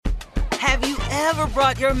Have you ever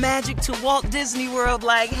brought your magic to Walt Disney World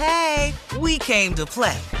like, hey, we came to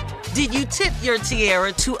play? Did you tip your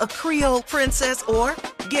tiara to a Creole princess or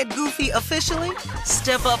get goofy officially?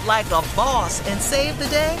 Step up like a boss and save the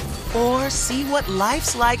day? Or see what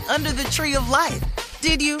life's like under the tree of life?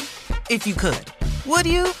 Did you? If you could. Would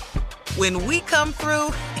you? When we come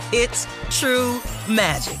through, it's true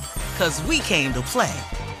magic. 'Cause we came to play.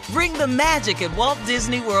 Bring the magic at Walt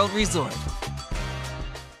Disney World Resort.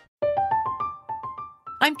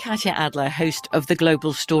 I'm Katya Adler, host of The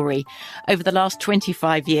Global Story. Over the last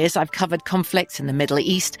 25 years, I've covered conflicts in the Middle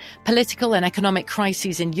East, political and economic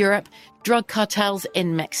crises in Europe, drug cartels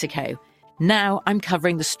in Mexico. Now I'm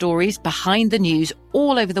covering the stories behind the news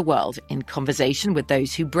all over the world in conversation with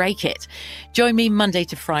those who break it. Join me Monday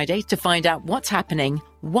to Friday to find out what's happening,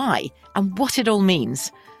 why, and what it all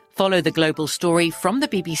means. Follow The Global Story from the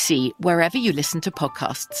BBC wherever you listen to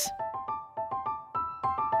podcasts.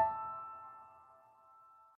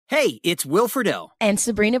 Hey, it's Will Friedle. And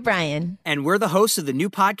Sabrina Bryan. And we're the hosts of the new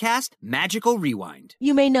podcast, Magical Rewind.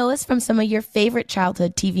 You may know us from some of your favorite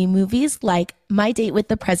childhood TV movies like My Date with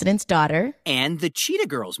the President's Daughter. And the Cheetah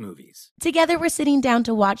Girls movies. Together, we're sitting down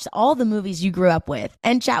to watch all the movies you grew up with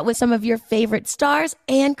and chat with some of your favorite stars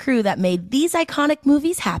and crew that made these iconic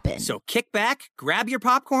movies happen. So kick back, grab your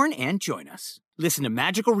popcorn, and join us. Listen to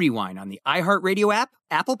Magical Rewind on the iHeartRadio app,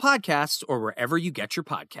 Apple Podcasts, or wherever you get your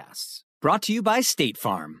podcasts. Brought to you by State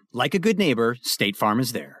Farm. Like a good neighbor, State Farm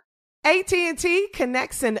is there. AT&T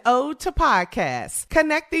connects an ode to podcasts.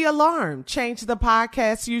 Connect the alarm. Change the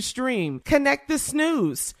podcast you stream. Connect the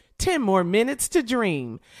snooze. 10 more minutes to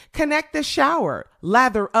dream. Connect the shower.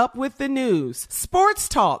 Lather up with the news. Sports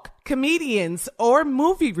talk, comedians, or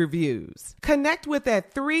movie reviews. Connect with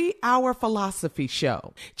that 3-hour philosophy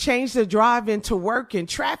show. Change the drive into work in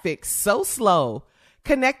traffic so slow.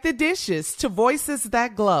 Connect the dishes to voices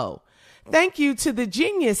that glow. Thank you to the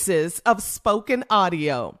geniuses of spoken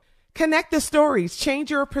audio. Connect the stories,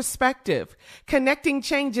 change your perspective. Connecting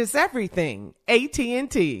changes everything.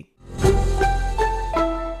 AT&T.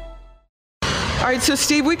 All right, so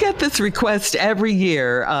Steve, we get this request every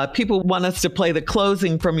year. People want us to play the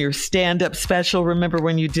closing from your stand-up special. Remember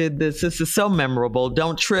when you did this? This is so memorable.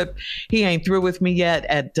 Don't Trip, He Ain't Through With Me Yet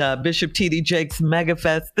at Bishop T.D. Jakes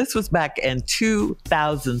Megafest. This was back in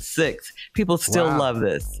 2006. People still love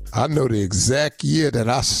this. I know the exact year that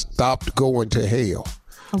I stopped going to hell.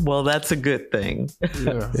 Well, that's a good thing.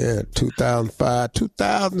 Yeah, 2005,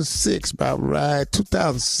 2006, about right.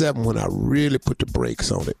 2007 when I really put the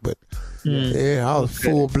brakes on it. But yeah, I was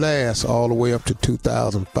full blast all the way up to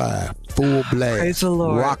 2005. Full blast. Praise the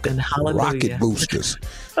Lord and hallelujah. Rocket boosters.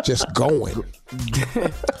 Just going.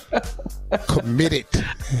 Committed.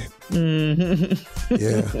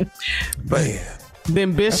 Yeah. Man.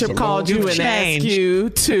 Then Bishop called you and asked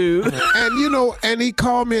you to. And, and he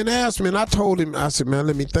called me and asked me, and I told him, I said, man,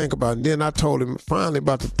 let me think about it. And then I told him finally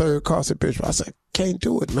about the third call. I said, Bishop, I said, can't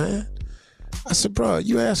do it, man. I said, bro,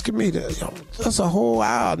 you asking me that's a whole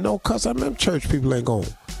hour. No cuss. I mean, church people ain't going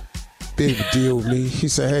to be able to deal with me. He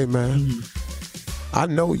said, hey, man, I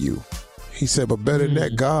know you. He said, but better than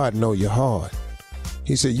that, God know your heart.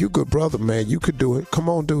 He said, you good brother, man. You could do it. Come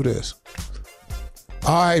on, do this.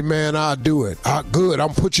 All right, man, I'll do it. Good. I'm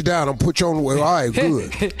put you down. I'm put you on the way. All right,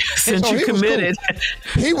 good. Since you committed.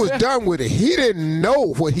 He was done with it. He didn't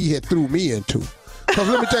know what he had threw me into. Because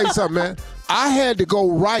let me tell you something, man. I had to go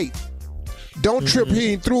write. Don't Trip,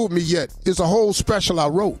 He Ain't Through With Me Yet. It's a whole special I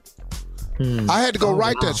wrote. I had to go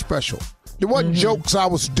write that special. There wasn't jokes I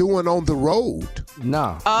was doing on the road.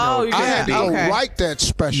 No. Oh, yeah. I had to go write that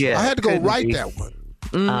special. Yeah, I had to go write that one.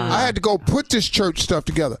 I had to go put this church stuff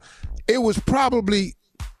together. It was probably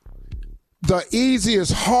the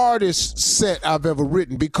easiest, hardest set I've ever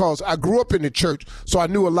written because I grew up in the church, so I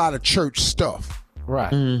knew a lot of church stuff.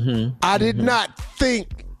 Right. I did not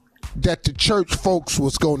think that the church folks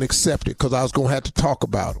was going to accept it because I was going to have to talk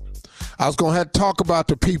about them. I was going to have to talk about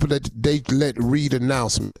the people that they let read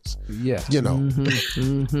announcements. Yeah. Well,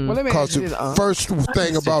 because the first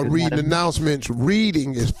thing about reading announcements,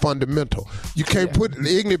 reading is fundamental. You can't put,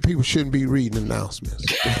 ignorant people shouldn't be reading announcements.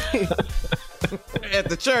 At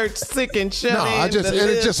the church, sick and shut in. And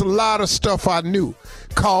it's just a lot of stuff I knew.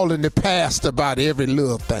 Calling the pastor about every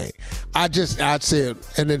little thing. I said,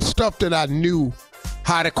 and then stuff that I knew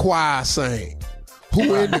how the choir sang.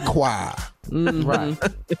 Who in the choir. Right.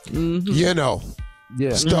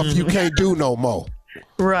 Stuff you can't do no more.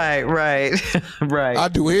 Right. I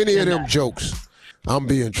do any of them jokes, I'm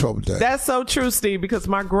be in trouble. That's so true, Steve, because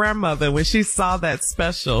my grandmother, when she saw that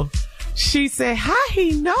special, She said, how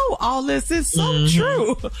he know all this is so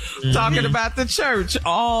true? Talking about the church,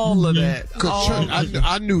 all of that.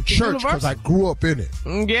 I knew church because I grew up in it.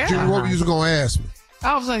 Yeah. Jimmy, what were you going to ask me?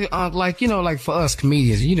 I was like for us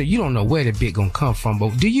comedians, you don't know where the bit gonna come from,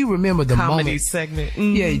 but do you remember the comedy moment? segment?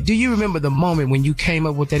 Yeah, do you remember the moment when you came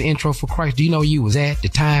up with that intro for Christ? Do you know you was at the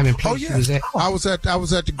time and place you was at? I was at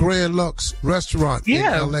the Grand Lux restaurant in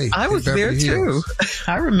L.A. I was there too.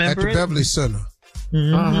 I remember at the Beverly Center.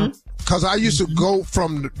 Because I used to go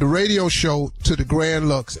from the radio show to the Grand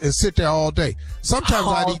Lux and sit there all day. Sometimes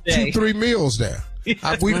I'd eat 2-3 meals there.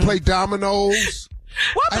 We played dominoes.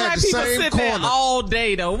 Why black people sit there all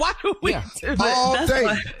day though? Why do we do that? All day.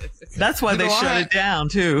 That's why they shut it down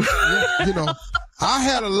too. I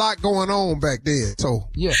had a lot going on back then, so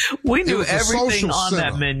we knew everything on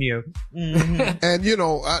that menu. And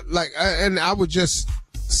and I would just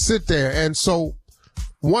sit there. And so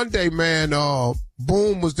one day, man,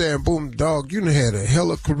 Boom was there, and Boom, dog, you done had a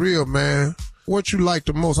hell of a career, man. What you like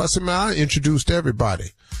the most? I said, man, I introduced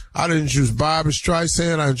everybody. I introduced Barbra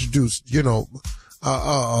Streisand. I introduced,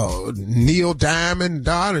 Neil Diamond,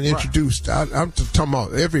 Don, and introduced. I'm talking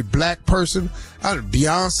about every black person.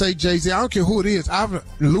 Beyonce, Jay-Z. I don't care who it is.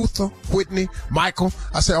 Luther, Whitney, Michael.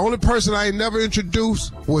 I said, only person I ain't never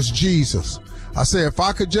introduced was Jesus. I said, if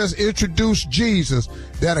I could just introduce Jesus,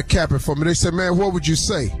 that'll cap it for me. They said, man, what would you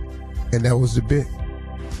say? And that was the bit.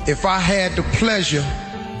 If I had the pleasure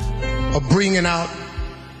of bringing out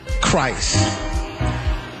Christ,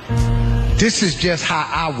 this is just how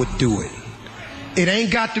I would do it. It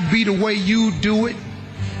ain't got to be the way you do it.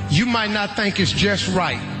 You might not think it's just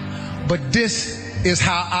right, but this is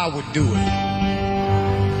how I would do it.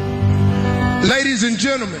 Ladies and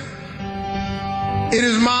gentlemen, it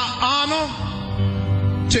is my honor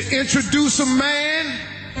to introduce a man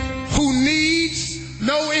who needs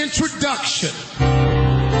no introduction.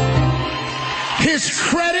 His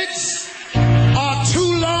credits are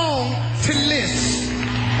too long to list.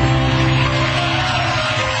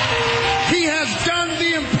 He has done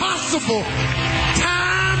the impossible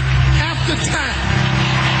time after time.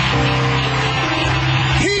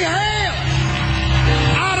 He hails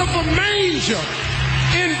out of a manger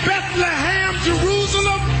in Bethlehem,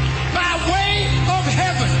 Jerusalem, by way of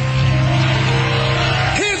heaven.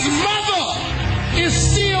 His mother is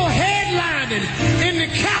still headlining in the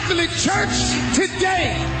Catholic Church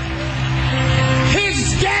today.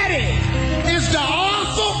 His daddy is the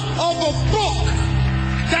author of a book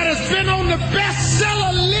that has been on the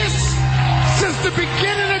bestseller list since the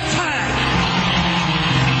beginning of time.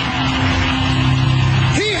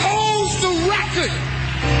 He holds the record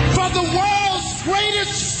for the world's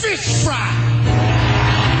greatest fish fry.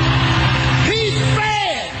 He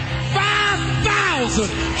fed 5,000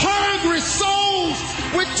 hungry souls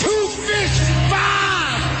with 2 fish,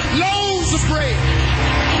 5 loaves of bread.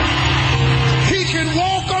 He can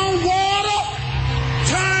walk on water,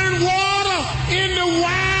 turn water into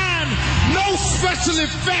wine, no special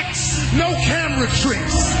effects, no camera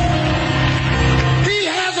tricks. He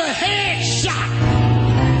has a headshot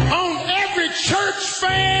on every church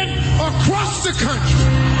fan across the country.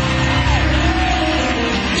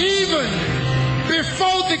 Even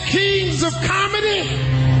before the kings of comedy,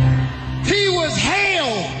 he was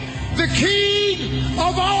hailed the king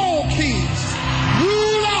of all kings,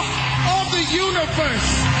 ruler of the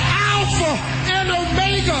universe, Alpha and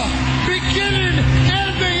Omega, beginning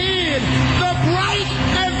and the end, the bright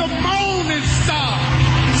and the morning star.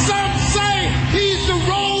 Some say he's the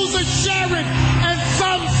Rose of Sharon, and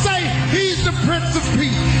some say he's the Prince of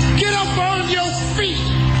Peace. Get up on your feet,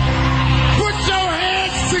 put your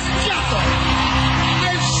hands together,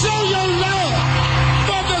 and show your love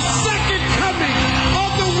for the second coming of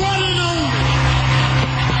the one and only.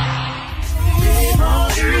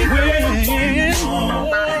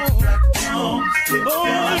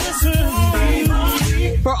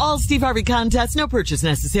 For all Steve Harvey contests, no purchase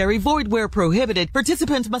necessary, void where prohibited.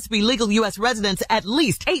 Participants must be legal U.S. residents at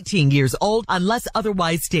least 18 years old unless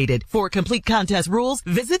otherwise stated. For complete contest rules,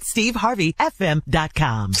 visit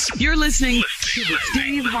SteveHarveyFM.com. You're listening to the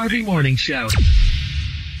Steve Harvey Morning Show.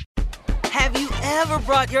 Have you ever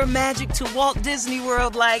brought your magic to Walt Disney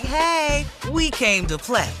World like, hey, we came to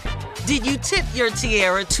play? Did you tip your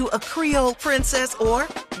tiara to a Creole princess or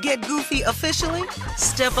get goofy officially?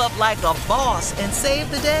 Step up like a boss and save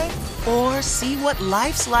the day? Or see what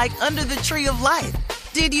life's like under the tree of life?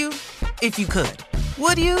 Did you? If you could.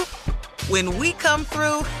 Would you? When we come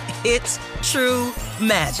through, it's true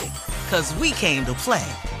magic. 'Cause we came to play.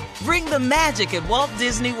 Bring the magic at Walt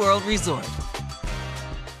Disney World Resort.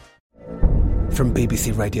 From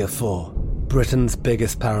BBC Radio 4, Britain's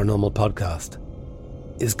biggest paranormal podcast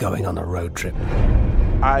is going on a road trip.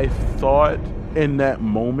 I thought in that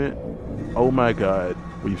moment, oh my God,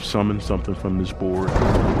 we've summoned something from this board.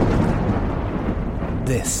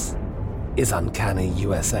 This is Uncanny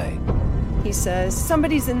USA. He says,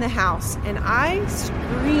 somebody's in the house, and I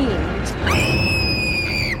screamed.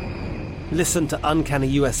 Listen to Uncanny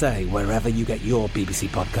USA wherever you get your BBC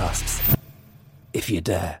podcasts, if you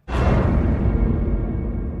dare.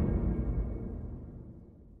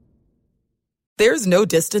 There's no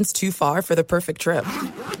distance too far for the perfect trip.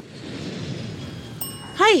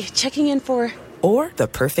 Hi, checking in for... Or the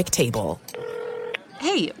perfect table.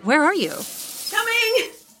 Hey, where are you? Coming!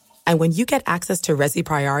 And when you get access to Resi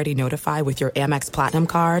Priority Notify with your Amex Platinum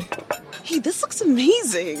card... Hey, this looks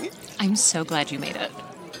amazing! I'm so glad you made it.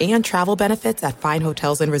 And travel benefits at fine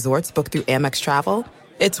hotels and resorts booked through Amex Travel,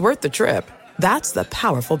 it's worth the trip. That's the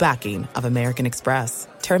powerful backing of American Express.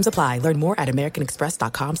 Terms apply. Learn more at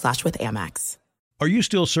americanexpress.com/withAmex. Are you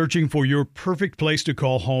still searching for your perfect place to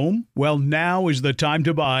call home? Well, now is the time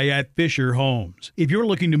to buy at Fisher Homes. If you're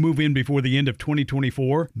looking to move in before the end of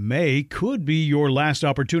 2024, May could be your last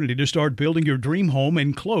opportunity to start building your dream home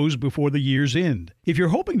and close before the year's end. If you're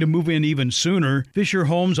hoping to move in even sooner, Fisher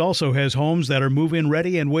Homes also has homes that are move-in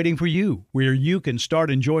ready and waiting for you, where you can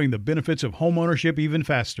start enjoying the benefits of homeownership even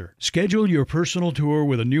faster. Schedule your personal tour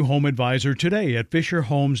with a new home advisor today at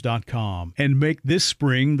FisherHomes.com and make this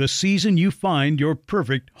spring the season you find your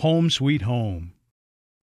perfect home sweet home.